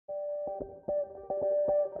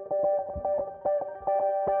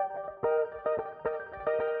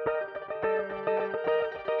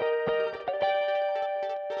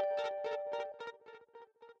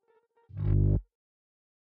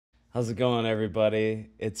How's it going, everybody?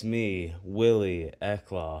 It's me, Willie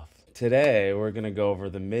Eckloff. Today, we're going to go over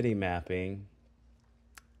the MIDI mapping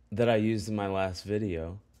that I used in my last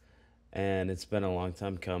video, and it's been a long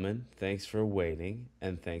time coming. Thanks for waiting,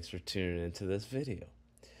 and thanks for tuning into this video.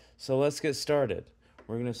 So let's get started.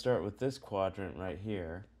 We're going to start with this quadrant right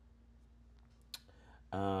here,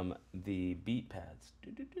 the beat pads,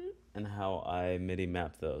 and how I MIDI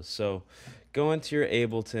map those. So go into your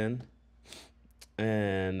Ableton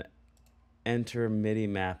and enter MIDI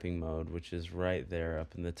mapping mode, which is right there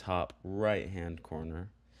up in the top right hand corner.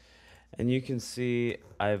 And you can see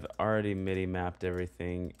I've already MIDI mapped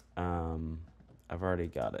everything. I've already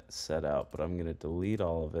got it set out, but I'm going to delete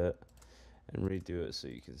all of it and redo it so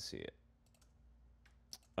you can see it.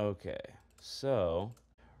 Okay, so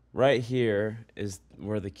right here is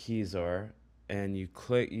where the keys are, and you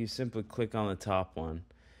simply click on the top one,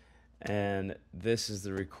 and this is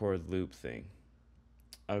the record loop thing.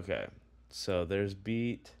 Okay, so there's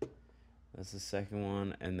beat, that's the second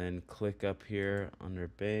one, and then click up here under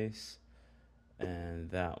bass, and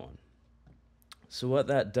that one. So what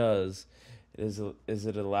that does is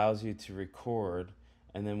it allows you to record,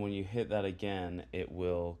 and then when you hit that again, it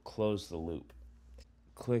will close the loop.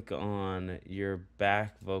 Click on your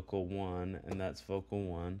back vocal 1, and that's vocal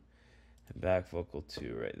 1, and back vocal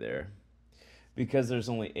 2 right there. Because there's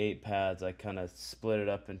only 8 pads, I kind of split it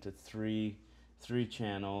up into three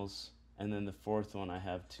channels, and then the fourth one I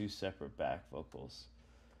have 2 separate back vocals.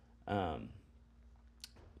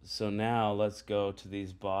 So now let's go to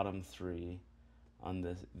these bottom 3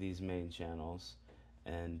 on these main channels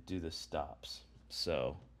and do the stops.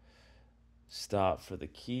 So stop for the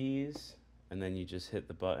keys, and then you just hit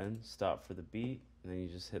the button. Stop for the beat, and then you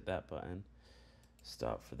just hit that button.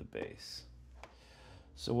 Stop for the bass.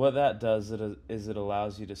 So what that does is it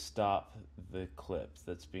allows you to stop the clip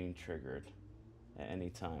that's being triggered at any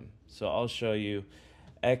time. So I'll show you,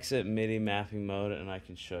 exit MIDI mapping mode, and I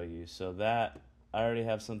can show you. So that, I already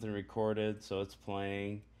have something recorded, so it's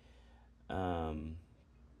playing. And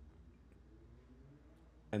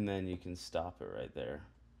then you can stop it right there.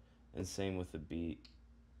 And same with the beat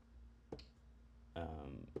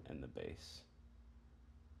and the bass.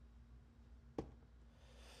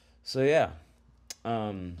 So yeah.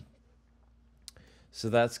 So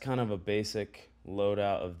that's kind of a basic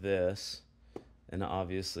loadout of this, and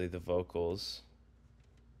obviously the vocals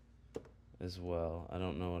as well. I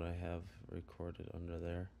don't know what I have recorded under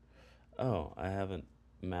there. Oh, I haven't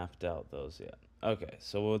mapped out those yet. Okay,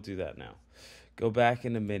 so we'll do that now. Go back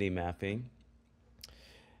into MIDI mapping,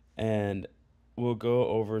 and we'll go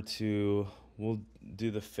over to, we'll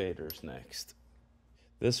do the faders next.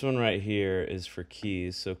 This one right here is for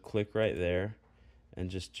keys, so click right there and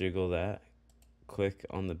just jiggle that. Click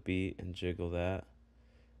on the beat and jiggle that.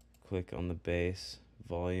 Click on the bass,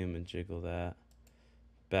 volume, and jiggle that.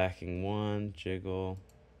 Backing 1, jiggle.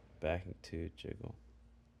 Backing 2, jiggle.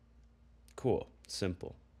 Cool,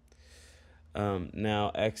 simple.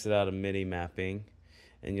 Now exit out of MIDI mapping,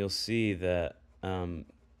 and you'll see that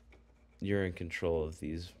you're in control of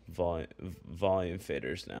these volume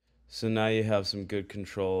faders now. So now you have some good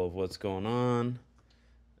control of what's going on.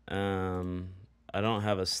 I don't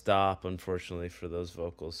have a stop, unfortunately, for those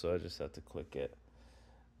vocals, so I just have to click it.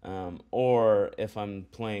 Or if I'm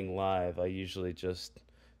playing live, I usually just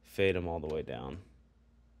fade them all the way down.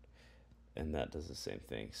 And that does the same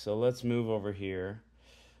thing. So let's move over here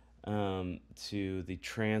to the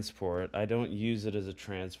transport. I don't use it as a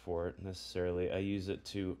transport necessarily. I use it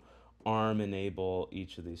to arm enable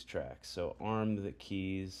each of these tracks. So arm the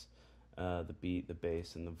keys, the beat, the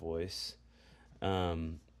bass, and the voice.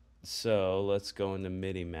 So let's go into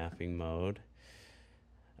MIDI mapping mode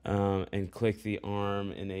and click the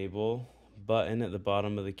arm enable button at the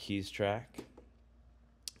bottom of the keys track,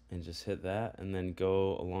 and just hit that, and then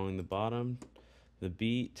go along the bottom, the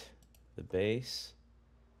beat, the bass,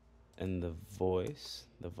 and the voice,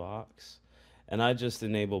 the vox. And I just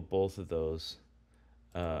enable both of those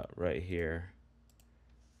right here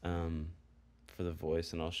for the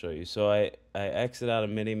voice, and I'll show you. So I exit out of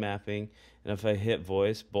MIDI mapping, and if I hit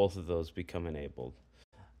voice, both of those become enabled.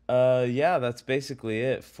 Yeah, that's basically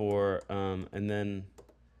it for, and then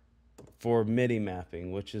for MIDI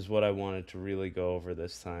mapping, which is what I wanted to really go over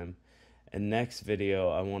this time. And next video,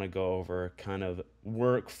 I want to go over kind of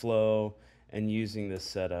workflow and using this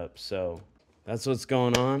setup. So that's what's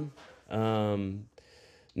going on.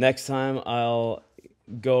 Next time, I'll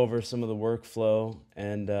go over some of the workflow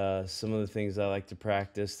and some of the things I like to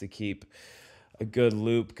practice to keep a good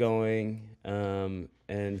loop going and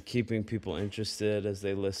keeping people interested as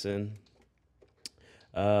they listen.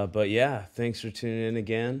 But yeah, thanks for tuning in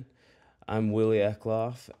again. I'm Willie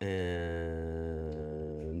Eckloff, and